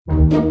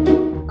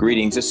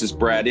Greetings, this is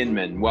Brad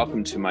Inman.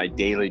 Welcome to my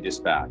daily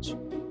dispatch.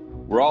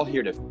 We're all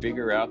here to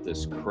figure out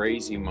this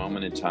crazy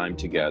moment in time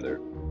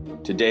together.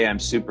 Today, I'm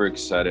super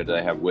excited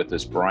to have with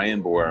us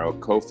Brian Boero,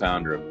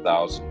 co-founder of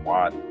 1000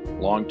 Watt,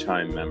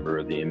 longtime member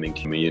of the Inman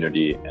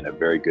community, and a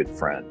very good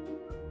friend.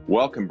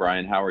 Welcome,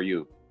 Brian. How are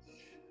you?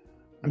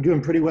 I'm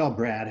doing pretty well,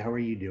 Brad. How are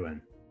you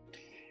doing?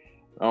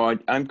 Oh,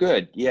 I'm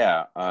good.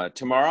 Yeah.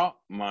 Tomorrow,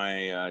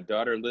 my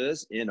daughter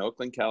Liz in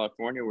Oakland,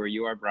 California, where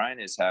you are, Brian,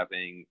 is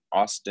having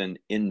Austin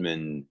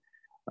Inman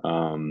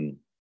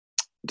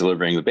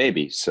delivering the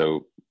baby.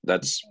 So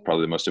that's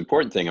probably the most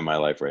important thing in my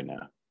life right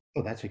now.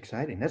 Oh, that's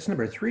exciting. That's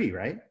number 3,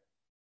 right?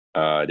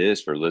 It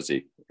is for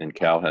Lizzie, and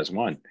Cal has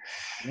 1.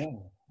 Yeah.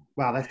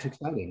 Wow, that's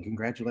exciting.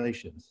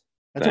 Congratulations.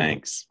 That's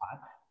Thanks.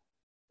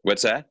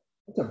 What's that?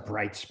 That's a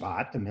bright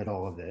spot amid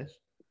all of this.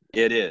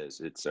 It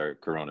is. It's our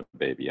Corona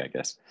baby, I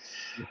guess.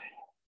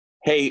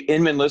 Hey,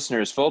 Inman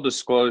listeners, full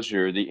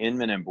disclosure, the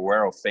Inman and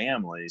Boero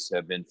families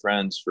have been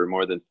friends for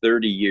more than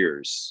 30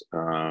 years,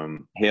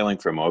 hailing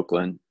from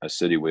Oakland, a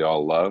city we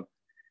all love.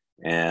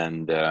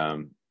 And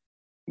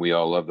we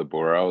all love the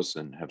Boeros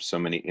and have so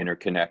many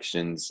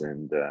interconnections,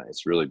 and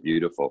it's really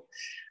beautiful.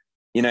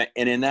 You know,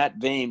 and in that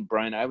vein,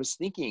 Brian, I was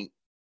thinking,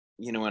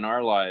 you know, in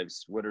our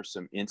lives, what are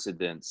some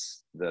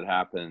incidents that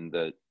happened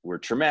that were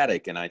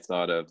traumatic? And I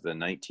thought of the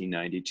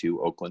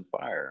 1992 Oakland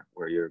fire,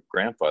 where your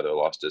grandfather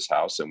lost his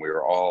house, and we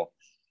were all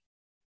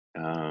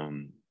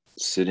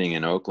sitting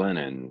in Oakland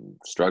and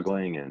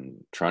struggling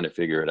and trying to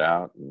figure it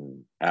out,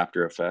 and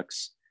after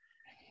effects.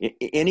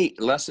 Any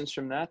lessons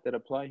from that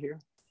apply here?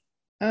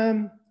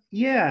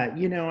 Yeah,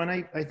 you know, and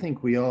I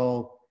think we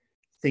all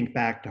think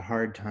back to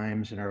hard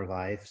times in our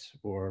lives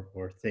or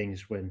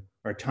times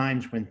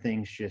when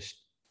things just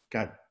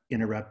got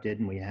interrupted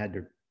and we had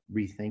to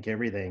rethink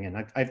everything.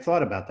 And I've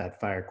thought about that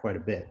fire quite a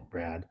bit,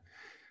 Brad.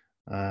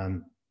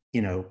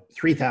 You know,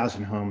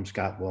 3,000 homes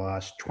got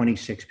lost,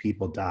 26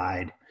 people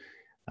died.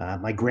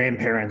 My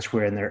grandparents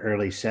were in their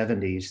early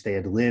 70s. They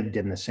had lived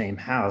in the same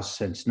house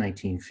since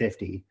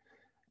 1950,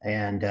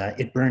 and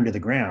it burned to the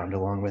ground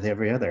along with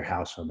every other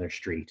house on their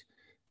street.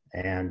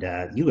 And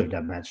you lived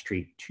on that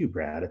street too,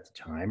 Brad, at the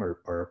time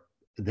or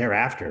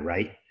thereafter,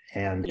 right?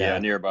 And yeah,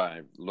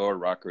 nearby, Lower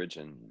Rockridge,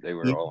 and they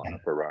were all on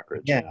Upper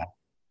Rockridge. Yeah,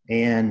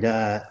 and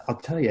I'll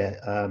tell you,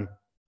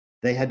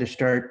 they had to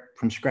start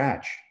from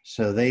scratch.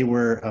 So they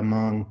were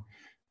among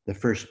the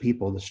first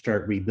people to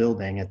start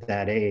rebuilding at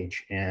that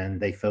age, and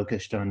they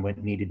focused on what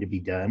needed to be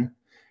done.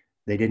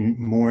 They didn't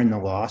mourn the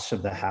loss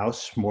of the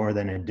house more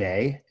than a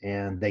day,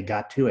 and they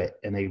got to it,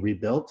 and they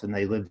rebuilt, and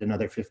they lived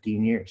another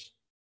 15 years.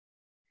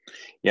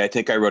 Yeah, I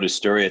think I wrote a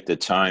story at the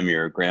time.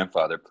 Your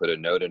grandfather put a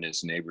note in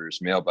his neighbor's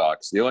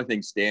mailbox. The only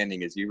thing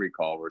standing, as you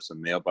recall, were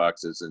some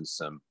mailboxes and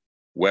some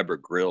Weber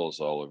grills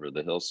all over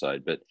the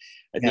hillside. But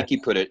I think he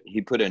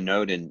put a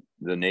note in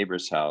the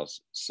neighbor's house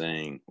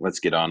saying,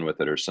 "Let's get on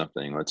with it," or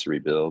something. Let's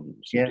rebuild.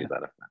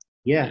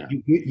 Yeah.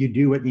 You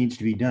do what needs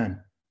to be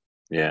done.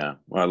 Yeah.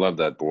 Well, I love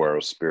that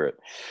Boero spirit.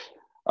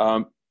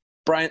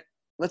 Brian,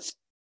 let's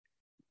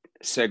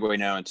segue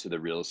now into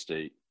the real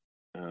estate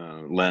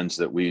lens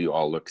that we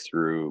all look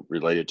through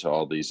related to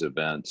all these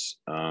events.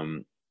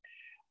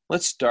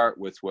 Let's start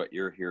with what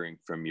you're hearing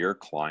from your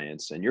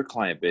clients, and your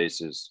client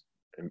base is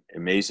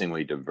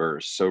amazingly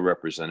diverse, so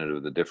representative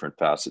of the different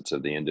facets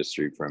of the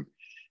industry, from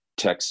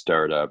tech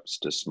startups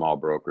to small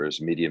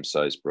brokers,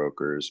 medium-sized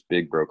brokers,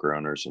 big broker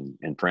owners,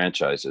 and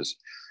franchises.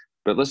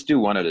 But let's do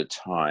one at a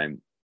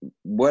time.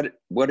 What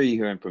are you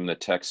hearing from the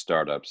tech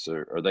startups?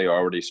 Are they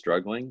already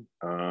struggling?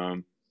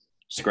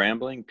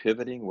 Scrambling,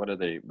 pivoting? What are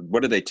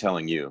they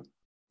telling you?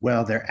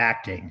 Well, they're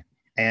acting.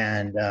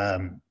 And,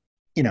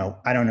 you know,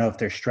 I don't know if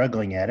they're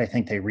struggling yet. I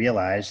think they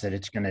realize that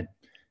it's going to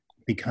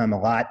become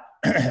a lot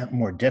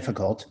more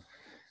difficult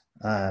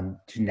to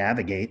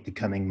navigate the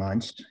coming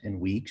months and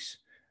weeks,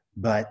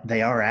 but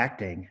they are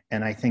acting.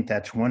 And I think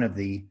that's one of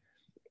the,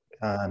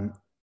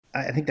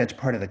 I think that's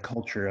part of the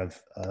culture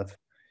of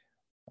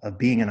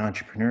being an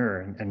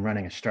entrepreneur and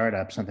running a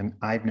startup. Something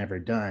I've never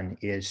done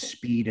is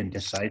speed and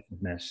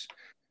decisiveness.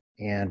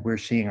 And we're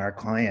seeing our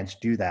clients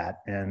do that.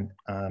 And,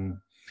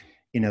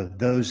 you know,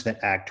 those that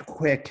act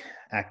quick,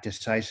 act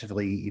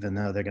decisively, even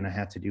though they're going to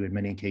have to do, in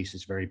many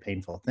cases, very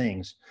painful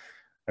things,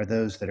 are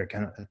those that are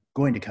kind of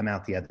going to come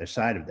out the other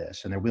side of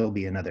this. And there will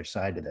be another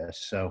side to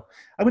this. So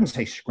I wouldn't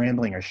say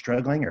scrambling or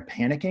struggling or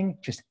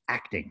panicking, just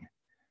acting.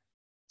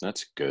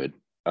 That's good.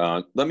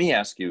 Let me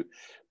ask you,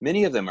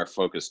 many of them are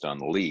focused on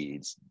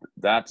leads.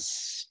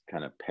 That's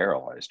kind of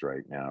paralyzed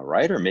right now,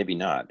 right? Or maybe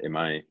not.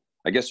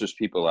 I guess there's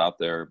people out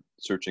there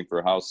searching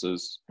for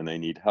houses and they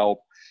need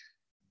help.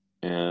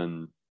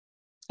 And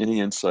any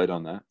insight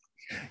on that?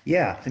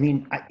 Yeah, I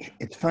mean,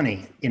 it's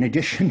funny. In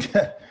addition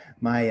to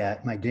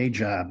my day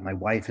job, my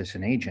wife is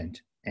an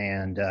agent,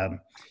 and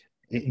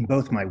in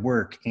both my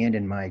work and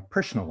in my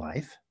personal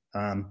life,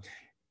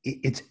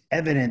 it's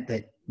evident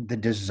that the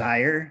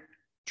desire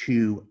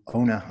to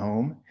own a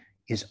home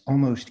is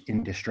almost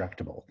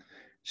indestructible.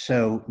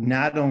 So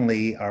not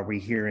only are we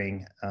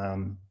hearing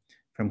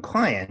from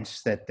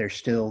clients that there's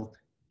still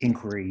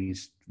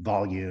inquiries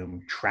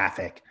volume,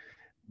 traffic.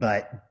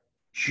 But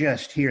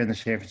just here in the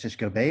San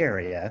Francisco Bay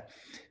Area,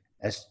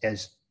 as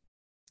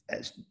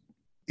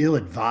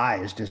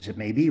ill-advised as it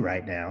may be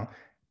right now,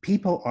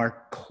 people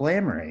are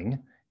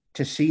clamoring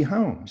to see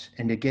homes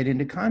and to get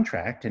into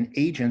contract, and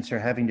agents are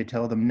having to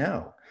tell them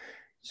no.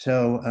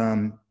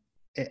 So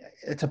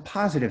it's a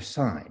positive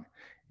sign.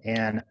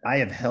 And I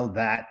have held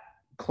that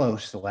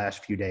close the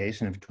last few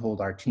days and have told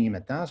our team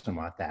at Thousand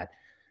Watt that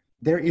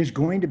there is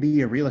going to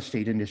be a real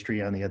estate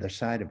industry on the other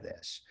side of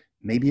this.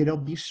 Maybe it'll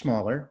be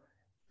smaller,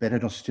 but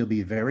it'll still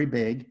be very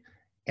big,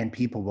 and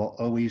people will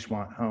always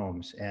want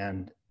homes.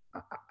 And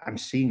I'm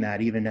seeing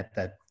that even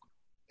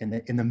in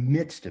the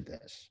midst of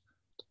this.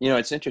 You know,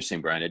 it's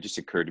interesting, Brian. It just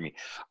occurred to me.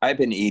 I've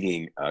been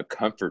eating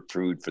comfort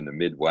food from the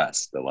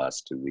Midwest the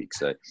last 2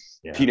 weeks.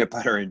 Peanut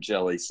butter and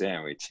jelly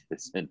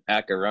sandwiches and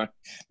macaroni,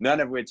 none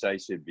of which I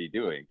should be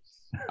doing.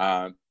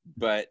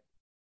 But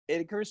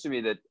it occurs to me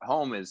that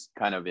home is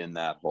kind of in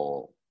that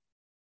whole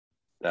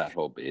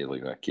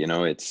bailiwick. You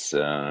know, it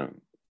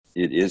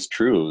is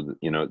true.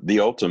 You know, the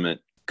ultimate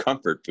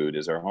comfort food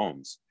is our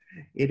homes.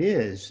 It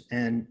is.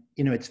 And,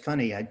 you know, it's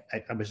funny. I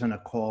was on a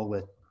call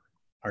with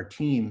our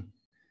team,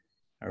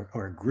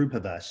 or a group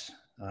of us,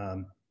 I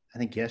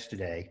think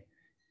yesterday,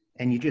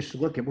 and you just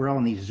look at, we're all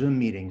in these Zoom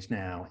meetings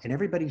now, and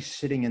everybody's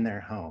sitting in their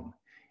home.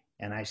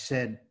 And I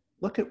said,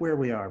 look at where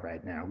we are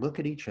right now. Look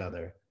at each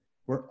other.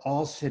 We're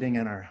all sitting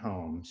in our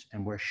homes,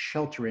 and we're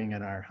sheltering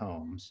in our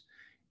homes.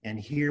 And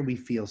here we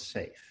feel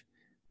safe.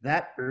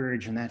 That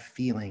urge and that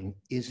feeling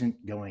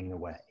isn't going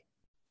away.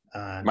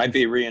 Might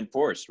be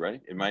reinforced,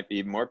 right? It might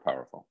be more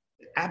powerful.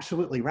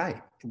 Absolutely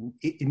right.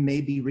 It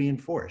may be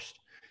reinforced.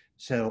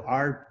 So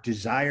our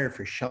desire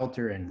for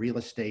shelter and real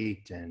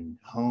estate and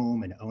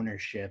home and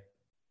ownership,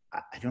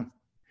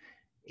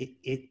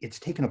 it's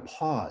taken a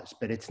pause,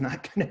 but it's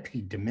not going to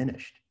be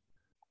diminished.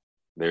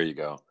 There you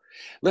go.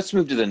 Let's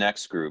move to the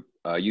next group.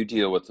 You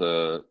deal with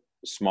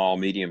small,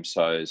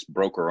 medium-sized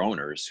broker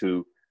owners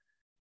who,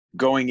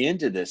 going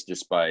into this,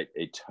 despite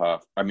a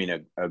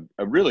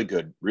really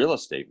good real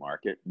estate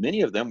market,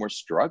 many of them were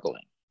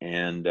struggling.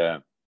 And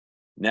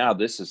now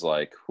this is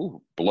like,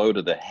 blow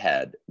to the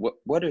head.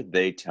 What are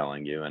they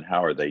telling you, and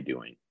how are they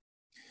doing?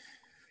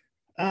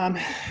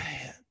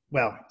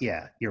 Well,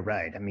 yeah, you're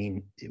right. I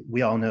mean,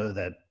 we all know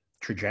the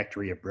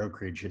trajectory of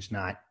brokerage is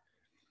not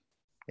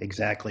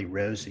exactly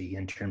rosy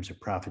in terms of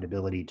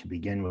profitability to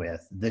begin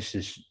with. This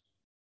is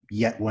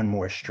yet one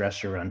more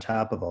stressor on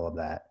top of all of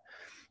that.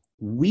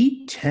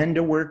 We tend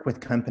to work with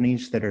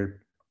companies that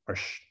are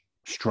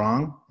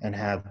strong and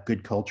have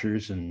good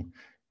cultures and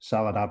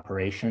solid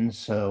operations.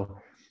 So,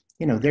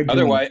 you know, they're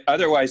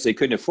otherwise they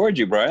couldn't afford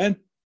you, Brian.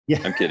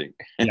 Yeah, I'm kidding.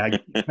 Yeah,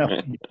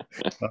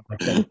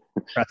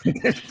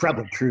 that's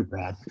probably true,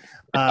 Brad.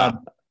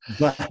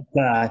 But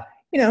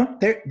you know,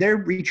 they're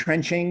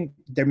retrenching.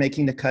 They're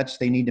making the cuts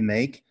they need to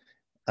make.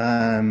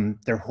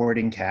 They're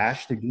hoarding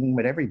cash. They're doing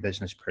what every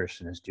business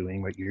person is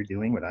doing, what you're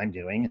doing, what I'm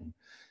doing.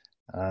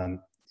 And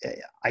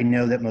I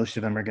know that most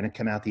of them are going to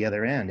come out the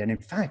other end. And in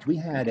fact,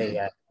 we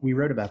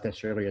wrote about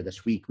this earlier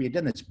this week. We had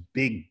done this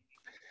big,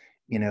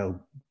 you know,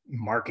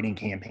 marketing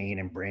campaign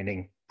and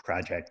branding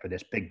project for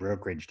this big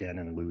brokerage down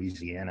in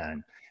Louisiana.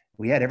 And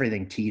we had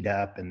everything teed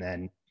up, and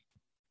then,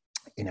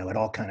 you know, it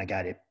all kind of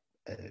got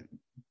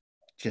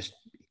just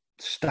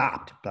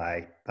stopped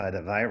by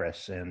the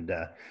virus. And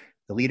the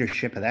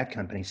leadership of that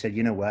company said,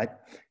 you know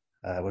what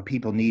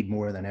people need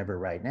more than ever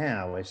right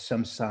now is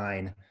some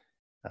sign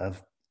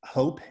of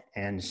hope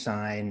and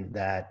sign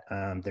that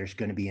there's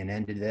going to be an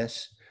end to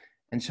this.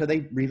 And so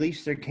they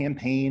released their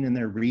campaign and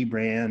their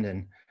rebrand.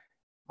 And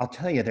I'll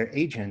tell you, their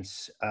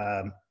agents,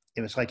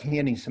 it was like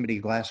handing somebody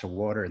a glass of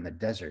water in the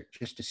desert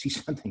just to see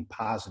something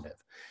positive.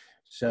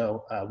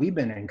 So we've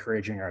been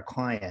encouraging our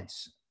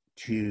clients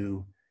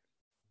to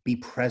be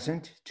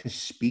present, to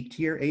speak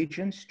to your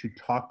agents, to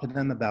talk to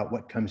them about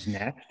what comes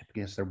next,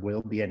 because there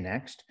will be a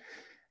next,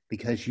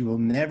 because you will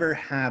never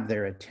have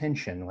their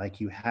attention like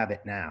you have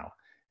it now.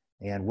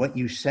 And what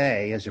you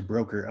say as a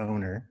broker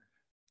owner,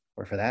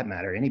 or for that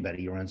matter,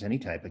 anybody who runs any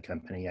type of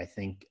company, I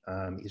think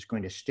is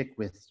going to stick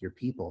with your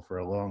people for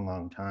a long,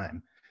 long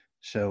time.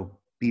 So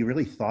be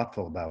really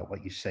thoughtful about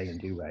what you say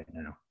and do right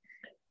now.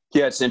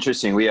 Yeah, it's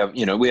interesting. We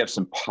have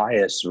some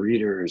pious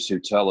readers who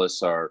tell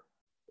us our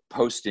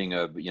posting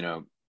of,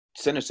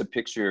 send us a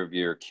picture of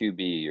your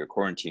QB, your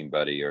quarantine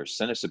buddy, or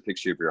send us a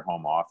picture of your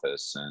home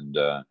office. And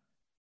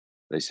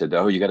they said,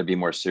 oh, you got to be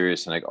more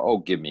serious. And I go, oh,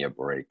 give me a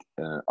break.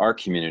 Our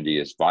community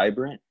is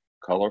vibrant,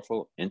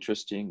 colorful,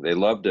 interesting. They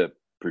love to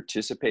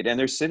participate, and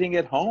they're sitting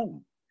at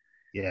home.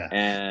 Yeah.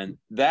 And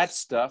that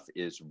stuff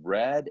is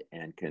read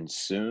and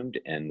consumed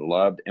and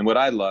loved. And what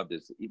I loved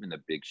is even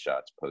the big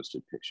shots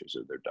posted pictures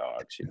of their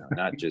dogs,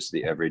 not just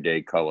the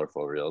everyday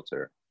colorful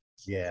realtor.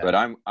 Yeah. But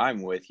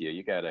I'm with you.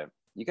 You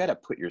gotta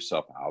put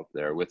yourself out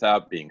there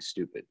without being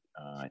stupid.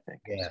 I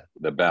think. Yeah.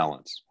 The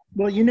balance.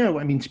 Well,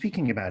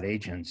 speaking about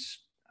agents,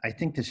 I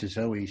think this is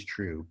always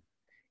true.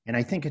 And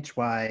I think it's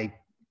why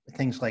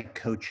things like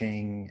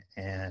coaching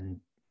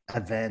and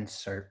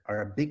events are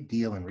a big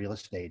deal in real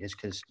estate, is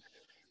because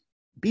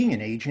being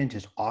an agent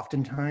is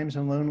oftentimes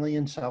a lonely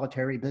and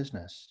solitary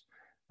business.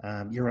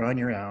 You're on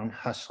your own,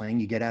 hustling.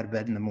 You get out of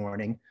bed in the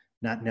morning,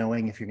 not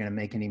knowing if you're going to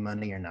make any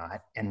money or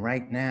not. And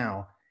right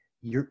now,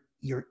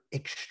 you're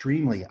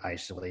extremely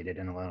isolated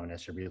and alone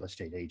as a real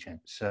estate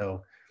agent.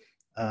 So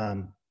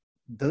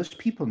those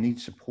people need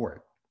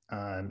support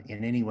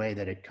in any way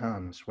that it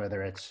comes,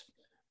 whether it's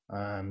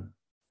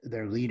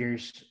their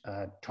leaders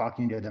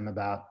talking to them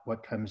about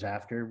what comes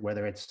after,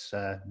 whether it's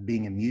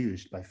being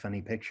amused by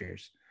funny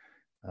pictures.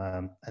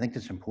 I think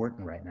that's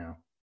important right now.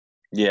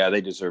 Yeah,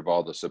 they deserve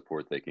all the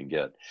support they can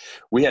get.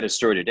 We had a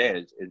story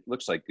today. It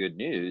looks like good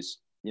news.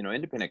 You know,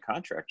 independent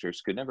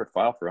contractors could never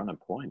file for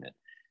unemployment.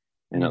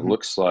 And it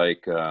looks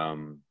like,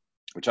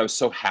 which I was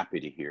so happy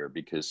to hear,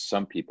 because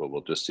some people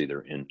will just see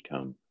their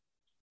income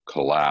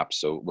collapse.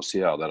 So we'll see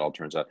how that all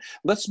turns out.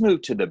 Let's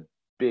move to the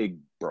big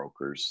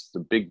brokers,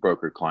 the big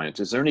broker clients.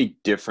 Is there any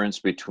difference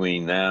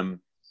between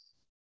them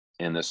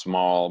and the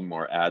small,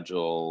 more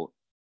agile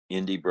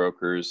indie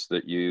brokers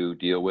that you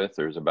deal with,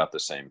 or is it about the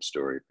same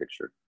story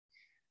picture?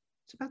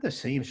 It's about the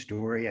same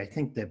story. I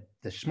think that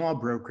the small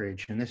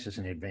brokerage, and this is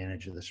an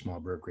advantage of the small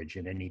brokerage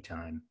at any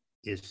time,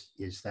 is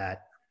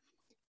that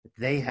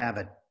they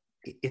have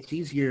it's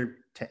easier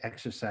to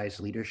exercise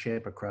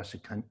leadership across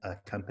a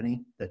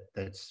company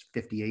that's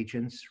 50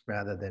 agents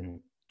rather than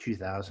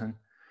 2,000.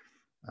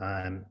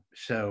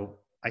 So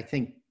I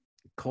think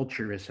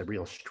culture is a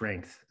real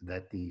strength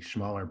that the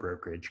smaller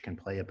brokerage can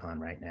play upon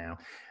right now.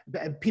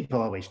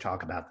 People always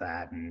talk about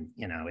that, and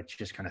it's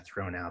just kind of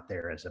thrown out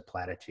there as a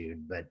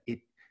platitude, but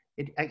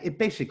it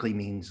basically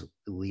means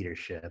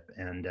leadership,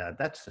 and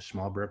that's the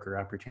small broker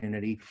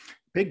opportunity.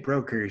 Big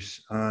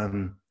brokers,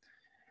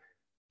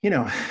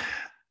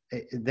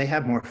 they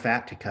have more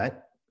fat to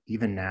cut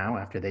even now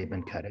after they've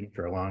been cutting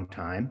for a long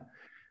time.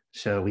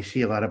 So we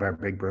see a lot of our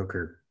big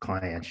broker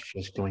clients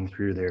just going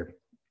through their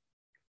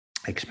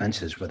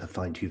expenses with a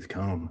fine-tooth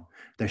comb.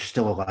 There's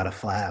still a lot of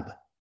flab.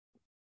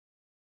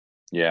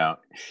 Yeah,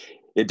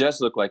 it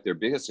does look like their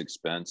biggest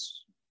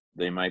expense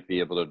they might be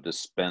able to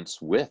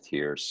dispense with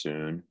here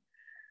soon,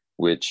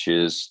 which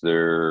is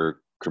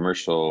their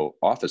commercial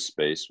office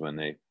space when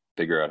they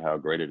figure out how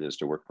great it is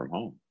to work from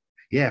home.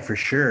 Yeah, for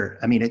sure.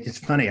 I mean, it's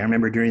funny. I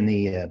remember during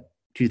the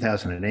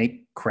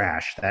 2008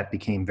 crash, that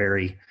became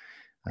very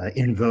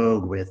in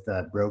vogue with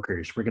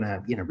brokers. We're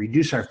going to,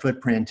 reduce our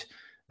footprint.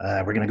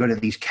 We're going to go to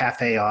these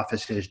cafe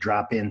offices,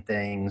 drop in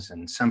things,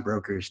 and some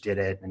brokers did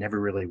it and never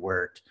really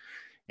worked.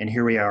 And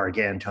here we are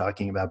again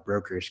talking about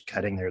brokers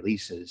cutting their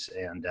leases.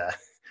 And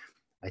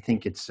I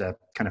think it's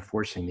kind of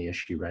forcing the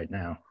issue right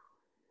now.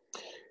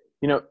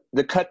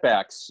 The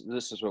cutbacks,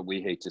 this is what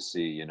we hate to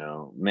see,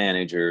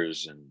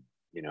 managers and,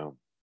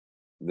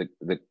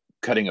 the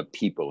cutting of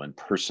people and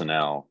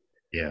personnel.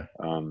 Yeah.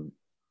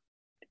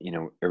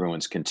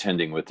 Everyone's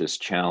contending with this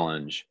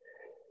challenge.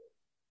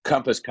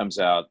 Compass comes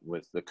out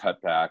with the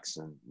cutbacks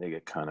and they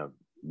get kind of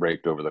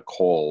raked over the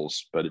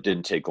coals, but it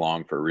didn't take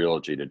long for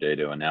Realogy today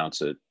to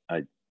announce it.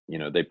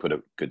 They put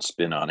a good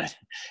spin on it,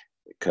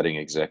 cutting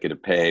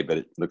executive pay, but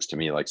it looks to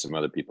me like some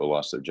other people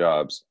lost their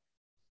jobs.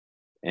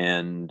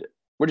 And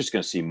we're just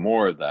going to see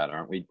more of that,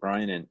 aren't we,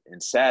 Brian?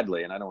 And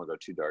sadly, and I don't want to go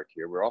too dark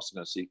here, we're also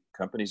going to see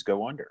companies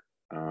go under.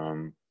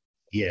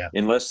 Yeah.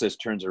 Unless this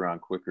turns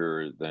around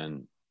quicker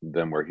than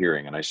we're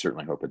hearing, and I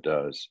certainly hope it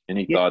does.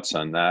 Any thoughts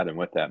on that and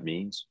what that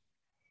means?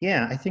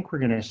 Yeah, I think we're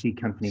going to see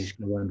companies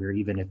go under,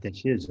 even if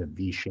this is a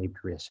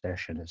V-shaped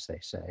recession, as they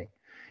say.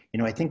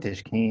 I think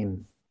this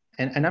came,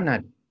 and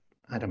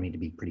I don't mean to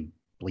be pretty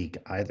bleak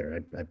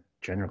either. I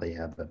generally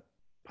have a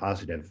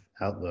positive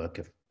outlook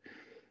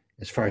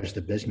as far as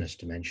the business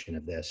dimension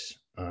of this.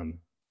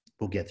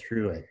 We'll get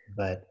through it.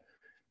 But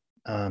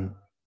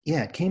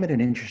it came at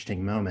an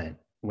interesting moment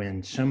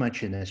when so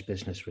much in this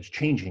business was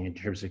changing in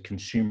terms of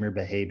consumer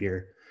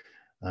behavior,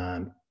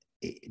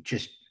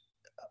 just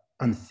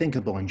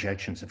unthinkable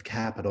injections of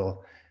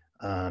capital,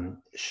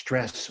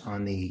 stress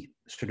on the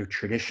sort of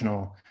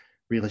traditional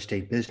real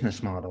estate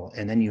business model.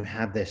 And then you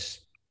have this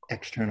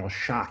external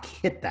shock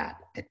hit that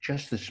at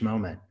just this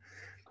moment.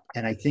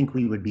 And I think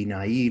we would be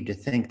naive to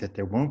think that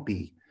there won't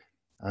be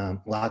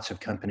lots of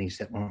companies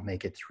that won't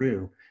make it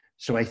through.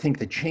 So I think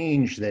the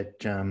change that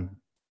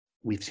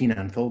we've seen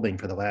unfolding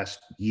for the last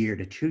year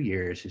to 2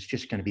 years is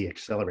just going to be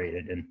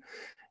accelerated. And,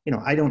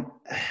 I don't,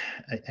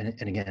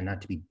 and again,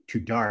 not to be too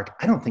dark,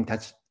 I don't think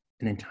that's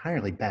an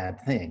entirely bad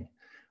thing.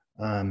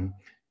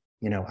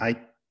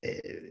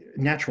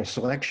 Natural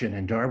selection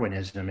and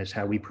Darwinism is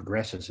how we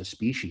progress as a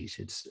species.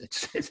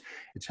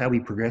 It's how we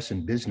progress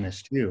in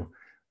business too.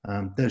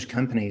 Those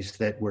companies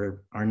that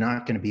are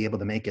not going to be able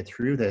to make it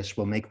through this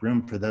will make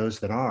room for those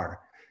that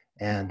are,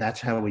 and that's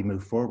how we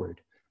move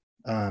forward.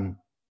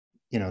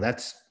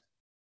 That's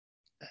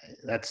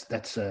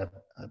a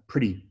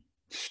pretty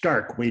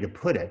stark way to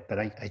put it, but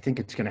I think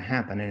it's going to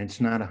happen, and it's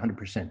not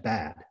 100%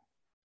 bad.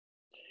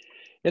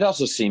 It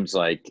also seems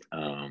like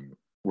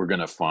we're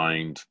going to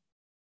find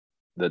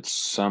that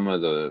some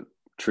of the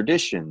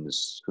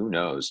traditions, who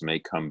knows, may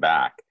come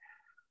back.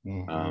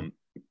 Mm-hmm.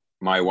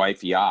 My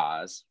wife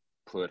Yaz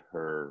put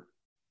her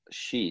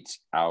sheets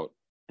out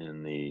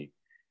in the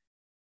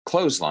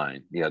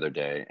clothesline the other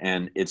day,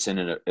 and it's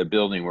in a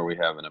building where we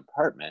have an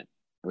apartment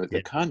with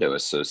a condo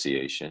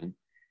association.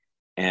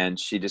 And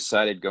she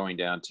decided going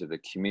down to the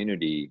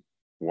community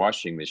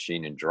washing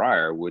machine and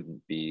dryer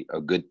wouldn't be a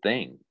good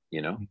thing,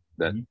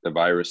 that the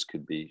virus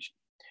could be.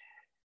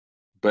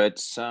 But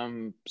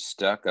some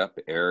stuck up,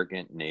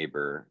 arrogant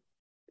neighbor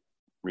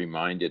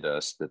reminded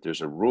us that there's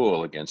a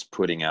rule against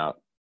putting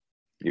out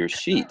your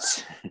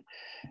sheets.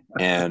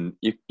 And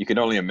you can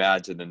only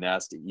imagine the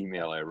nasty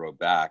email I wrote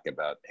back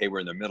about, hey, we're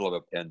in the middle of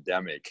a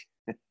pandemic.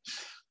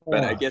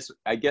 But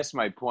I guess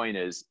my point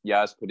is,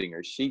 Yas putting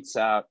her sheets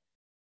out,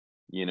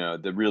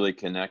 the really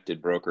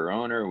connected broker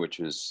owner, which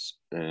was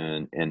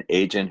an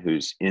agent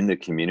who's in the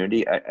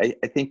community. I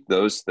think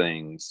those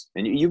things,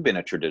 and you've been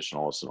a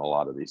traditionalist in a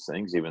lot of these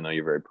things, even though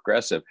you're very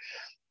progressive,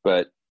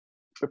 but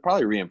it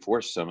probably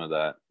reinforced some of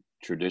that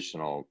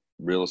traditional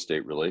real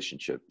estate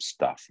relationship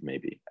stuff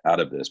maybe out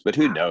of this. But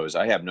who knows?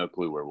 I have no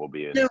clue where we'll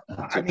be in. No,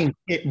 I mean,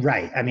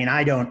 right. I mean,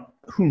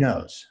 who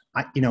knows?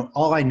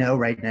 All I know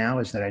right now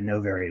is that I know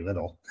very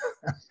little.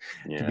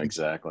 Yeah,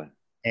 exactly.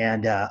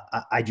 And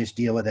I just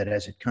deal with it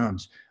as it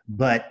comes.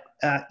 But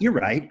you're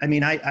right. I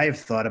mean, I've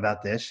thought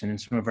about this, and in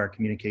some of our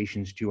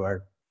communications to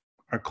our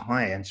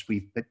clients,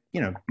 we've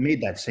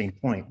made that same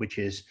point, which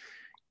is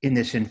in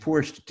this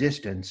enforced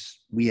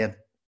distance, we have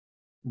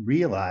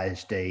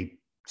realized a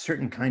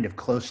certain kind of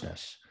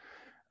closeness.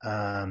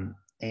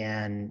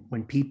 And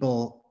when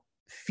people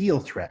feel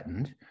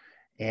threatened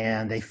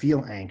and they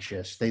feel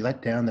anxious, they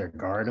let down their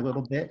guard a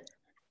little bit.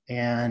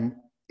 And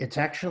it's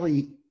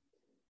actually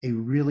a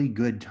really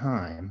good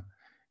time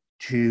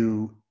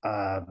to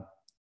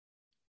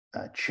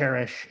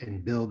cherish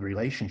and build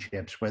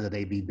relationships, whether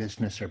they be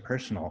business or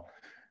personal.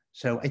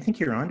 So I think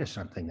you're onto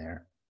something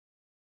there.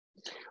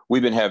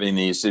 We've been having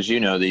these, as you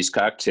know, these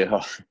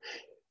cocktail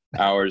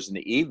hours in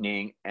the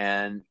evening,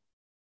 and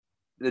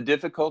the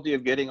difficulty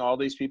of getting all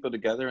these people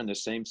together in the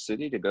same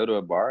city to go to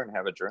a bar and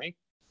have a drink,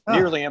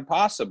 nearly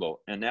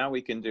impossible. And now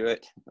we can do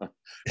it.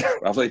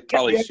 Probably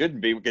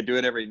shouldn't be. We could do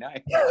it every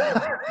night.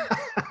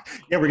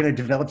 Yeah, we're going to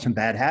develop some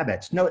bad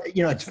habits. No,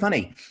 it's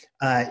funny.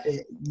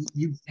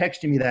 You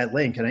texted me that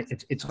link, and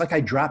it's like I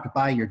dropped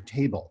by your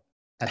table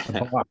at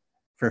the bar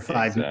for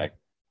 5 minutes.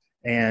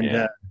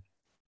 And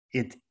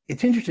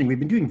it's interesting. We've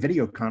been doing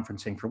video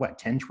conferencing for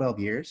 10, 12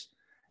 years.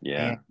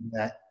 Yeah.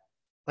 And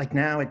like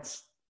now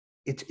it's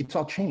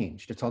all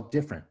changed. It's all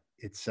different.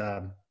 It's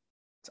odd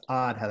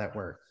how that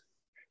works.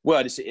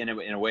 Well, it's in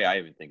a way, I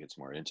even think it's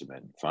more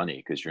intimate and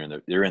funny because you're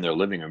in their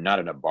living room, not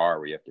in a bar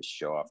where you have to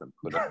show off and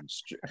put up and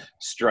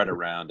strut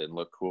around and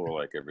look cool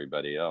like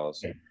everybody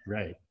else.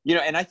 Right.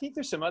 And I think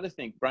there's some other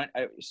thing, Brian,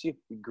 I see if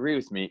you agree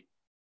with me,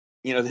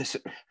 this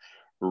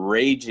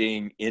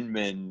raging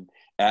Inman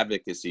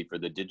advocacy for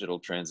the digital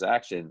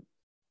transaction.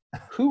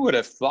 Who would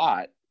have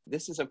thought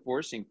this is a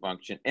forcing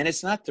function? And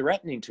it's not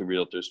threatening to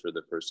realtors for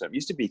the first time. It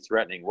used to be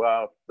threatening.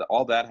 Well,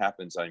 all that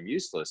happens, I'm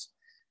useless.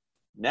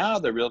 Now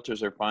the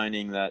realtors are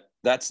finding that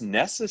that's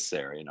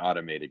necessary in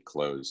automated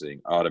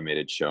closing,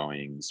 automated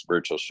showings,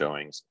 virtual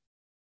showings.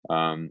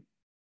 I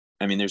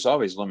mean, there's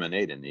always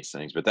lemonade in these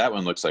things, but that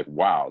one looks like,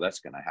 wow, that's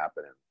going to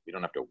happen. We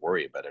don't have to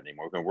worry about it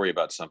anymore. We're going to worry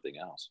about something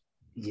else.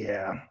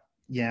 Yeah.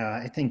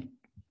 I think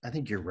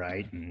you're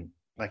right. And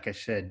like I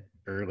said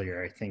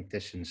earlier, I think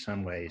this in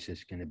some ways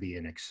is going to be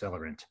an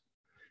accelerant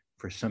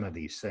for some of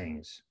these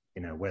things,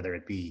 whether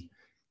it be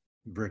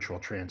virtual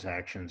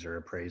transactions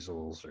or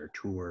appraisals or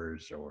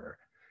tours or,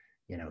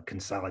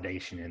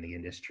 consolidation in the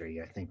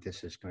industry. I think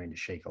this is going to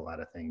shake a lot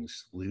of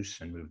things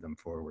loose and move them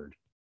forward.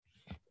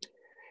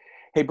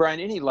 Hey, Brian,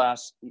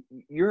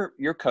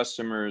 your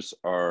customers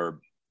are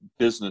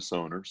business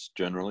owners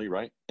generally,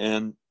 right?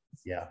 And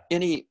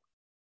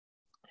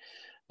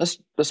let's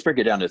break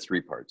it down to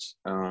 3 parts.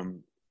 How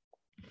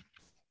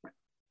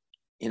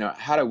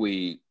do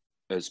we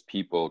as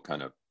people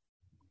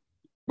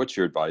what's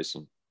your advice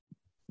on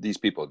these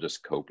people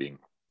just coping,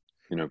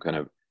 kind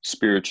of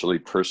spiritually,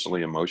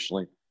 personally,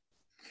 emotionally?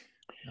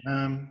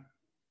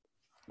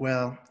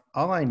 Well,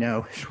 all I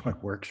know is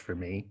what works for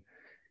me.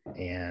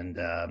 And,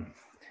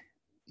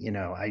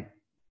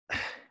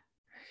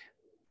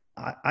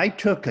 I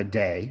took a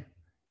day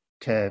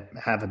to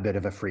have a bit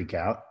of a freak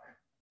out,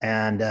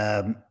 and,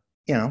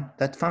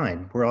 that's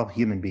fine. We're all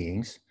human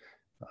beings.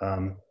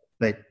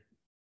 But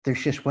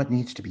there's just what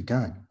needs to be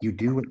done. You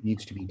do what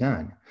needs to be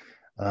done.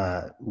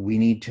 We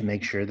need to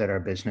make sure that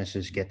our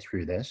businesses get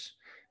through this.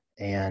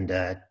 And,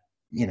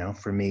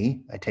 for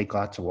me, I take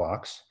lots of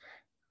walks.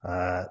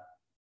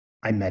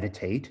 I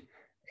meditate,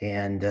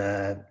 and,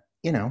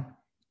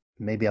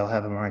 maybe I'll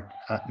have a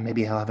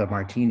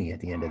martini at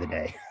the end of the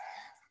day.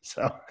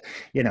 So,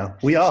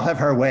 we all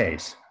have our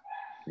ways.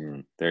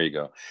 There you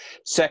go.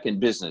 Second,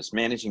 business,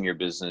 managing your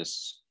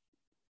business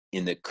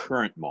in the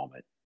current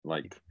moment,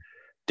 like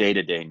day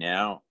to day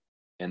now.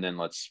 And then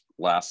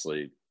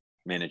lastly,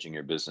 managing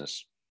your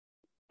business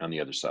on the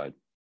other side.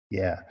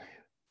 Yeah.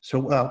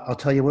 So, I'll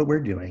tell you what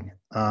we're doing.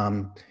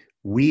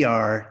 We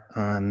are,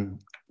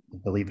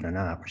 believe it or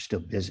not, we're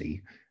still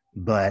busy.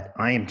 but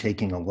I am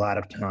taking a lot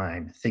of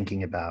time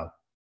thinking about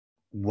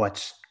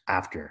what's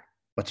after,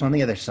 what's on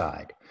the other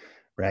side,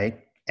 right?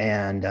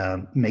 And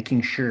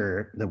making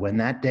sure that when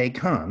that day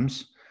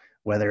comes,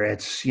 whether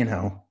it's,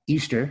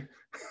 Easter,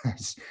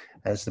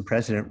 as the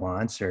president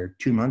wants, or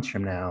 2 months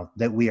from now,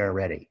 that we are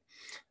ready.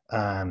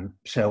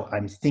 So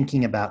I'm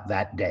thinking about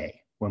that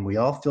day when we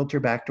all filter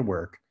back to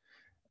work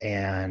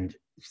and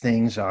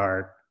things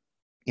are,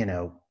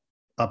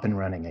 up and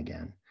running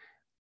again.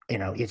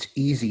 It's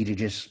easy to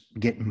just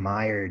get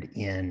mired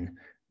in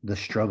the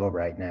struggle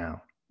right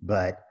now,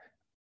 but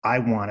I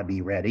want to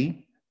be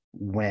ready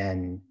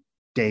when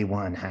day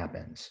one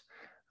happens.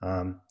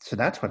 So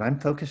that's what I'm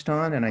focused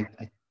on. And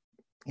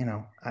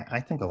I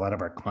think a lot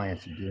of our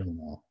clients are doing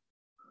that.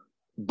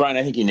 Brian,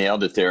 I think you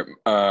nailed it there.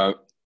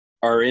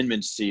 Our Inman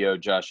CEO,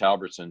 Josh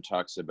Albertson,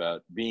 talks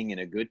about being in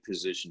a good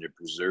position to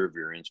preserve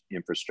your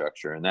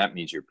infrastructure. And that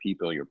means your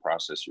people, your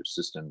process, your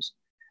systems,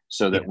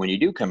 so that when you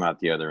do come out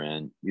the other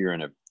end, you're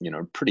in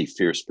a pretty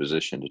fierce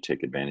position to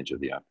take advantage of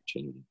the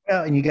opportunity.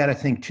 Well, and you got to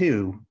think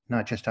too,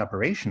 not just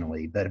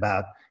operationally, but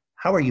about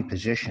how are you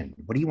positioned?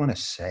 What do you want to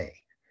say,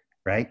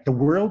 right? The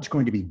world's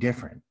going to be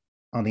different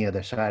on the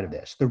other side of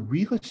this. The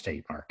real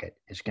estate market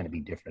is going to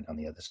be different on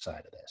the other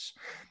side of this.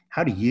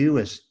 How do you,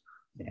 as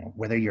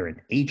whether you're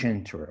an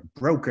agent or a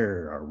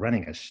broker or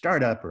running a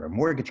startup or a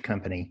mortgage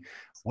company,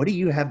 what do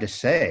you have to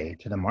say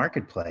to the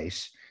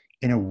marketplace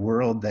in a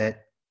world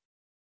that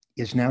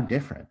is now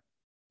different?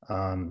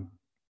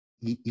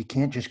 You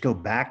can't just go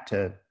back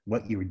to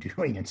what you were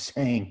doing and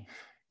saying,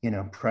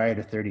 prior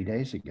to 30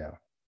 days ago.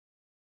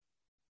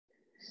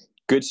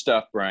 Good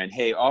stuff, Brian.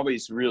 Hey,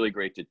 always really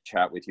great to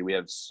chat with you. We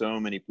have so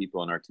many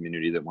people in our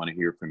community that want to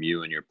hear from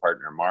you and your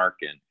partner, Mark,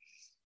 and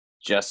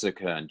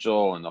Jessica and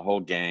Joel and the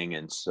whole gang.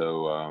 And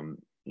so,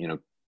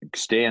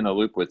 stay in the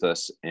loop with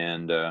us.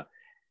 And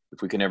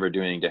if we can ever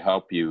do anything to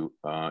help you,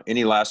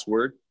 any last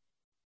word?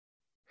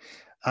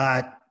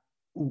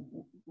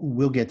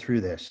 We'll get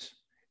through this.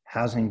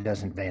 Housing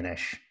doesn't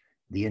vanish.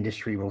 The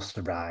industry will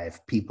survive.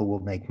 People will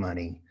make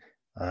money.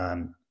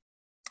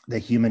 The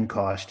human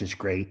cost is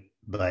great,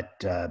 but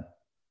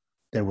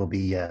there will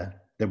be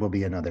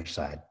another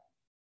side.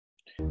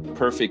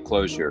 Perfect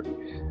closure.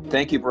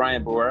 Thank you,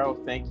 Brian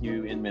Boero. Thank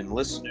you, Inman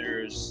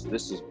listeners.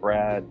 This is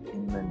Brad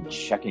Inman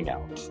checking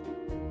out.